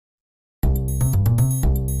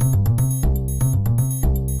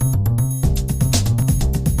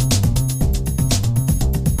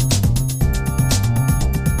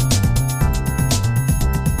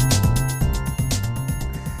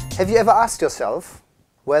Have you ever asked yourself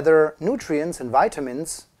whether nutrients and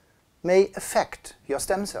vitamins may affect your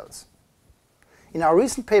stem cells? In our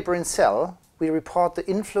recent paper in Cell, we report the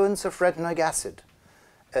influence of retinoic acid,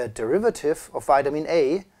 a derivative of vitamin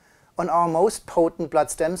A, on our most potent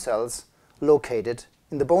blood stem cells located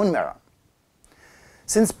in the bone marrow.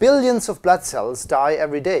 Since billions of blood cells die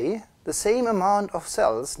every day, the same amount of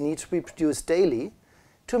cells need to be produced daily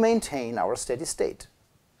to maintain our steady state.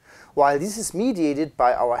 While this is mediated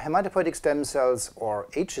by our hematopoietic stem cells, or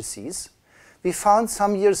HSCs, we found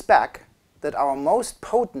some years back that our most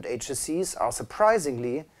potent HSCs are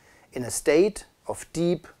surprisingly in a state of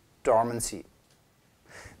deep dormancy.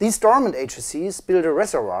 These dormant HSCs build a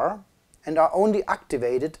reservoir and are only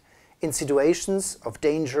activated in situations of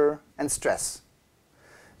danger and stress.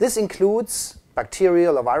 This includes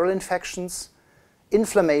bacterial or viral infections,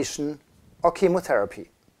 inflammation, or chemotherapy.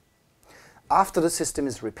 After the system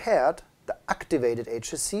is repaired, the activated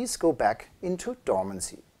HSCs go back into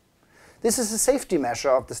dormancy. This is a safety measure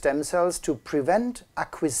of the stem cells to prevent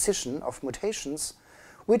acquisition of mutations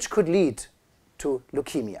which could lead to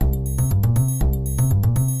leukemia.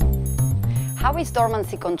 How is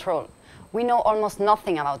dormancy controlled? We know almost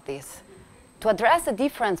nothing about this. To address the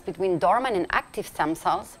difference between dormant and active stem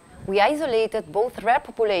cells, we isolated both rare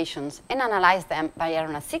populations and analyzed them by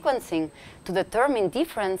RNA sequencing to determine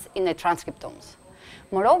difference in the transcriptomes.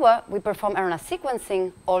 Moreover, we performed RNA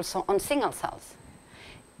sequencing also on single cells.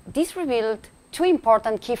 This revealed two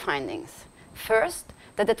important key findings. First,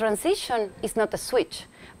 that the transition is not a switch,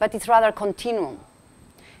 but it's rather a continuum.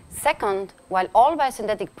 Second, while all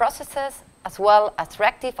biosynthetic processes as well as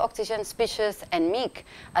reactive oxygen species and MYC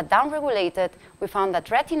are downregulated, we found that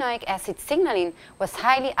retinoic acid signaling was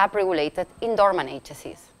highly upregulated in dormant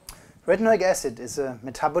HSCs. Retinoic acid is a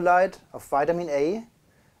metabolite of vitamin A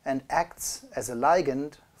and acts as a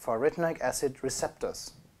ligand for retinoic acid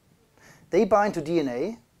receptors. They bind to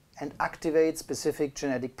DNA and activate specific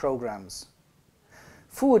genetic programs.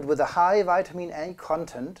 Food with a high vitamin A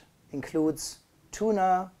content includes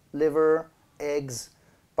tuna, liver, eggs,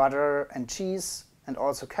 butter and cheese, and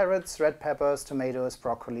also carrots, red peppers, tomatoes,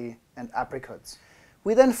 broccoli, and apricots.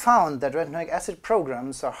 We then found that retinoic acid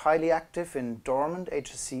programs are highly active in dormant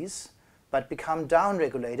HSCs, but become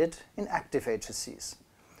downregulated in active HSCs.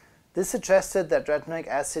 This suggested that retinoic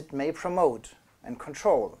acid may promote and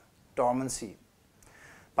control dormancy.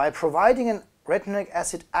 By providing a retinoic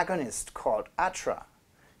acid agonist called ATRA,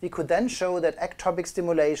 we could then show that ectopic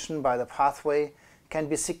stimulation by the pathway can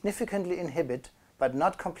be significantly inhibit but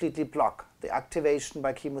not completely block the activation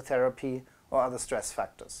by chemotherapy or other stress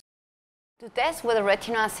factors. To test whether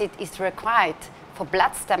retinoic acid is required for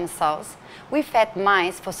blood stem cells, we fed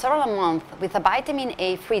mice for several months with a vitamin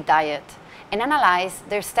A-free diet and analyzed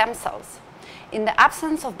their stem cells. In the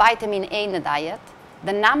absence of vitamin A in the diet,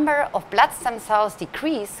 the number of blood stem cells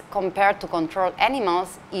decreased compared to control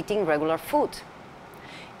animals eating regular food.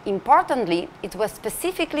 Importantly, it was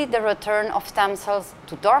specifically the return of stem cells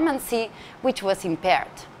to dormancy which was impaired.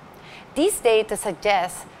 This data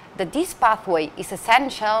suggests that this pathway is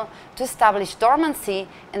essential to establish dormancy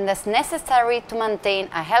and thus necessary to maintain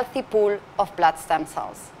a healthy pool of blood stem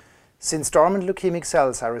cells. Since dormant leukemic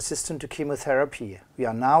cells are resistant to chemotherapy, we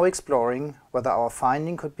are now exploring whether our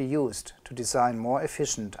finding could be used to design more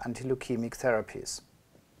efficient anti-leukemic therapies.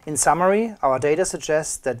 In summary, our data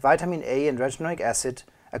suggests that vitamin A and retinoic acid,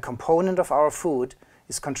 a component of our food,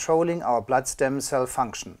 is controlling our blood stem cell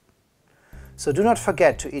function. So do not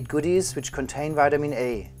forget to eat goodies which contain vitamin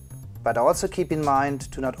A, but also keep in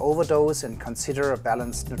mind to not overdose and consider a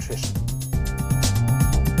balanced nutrition.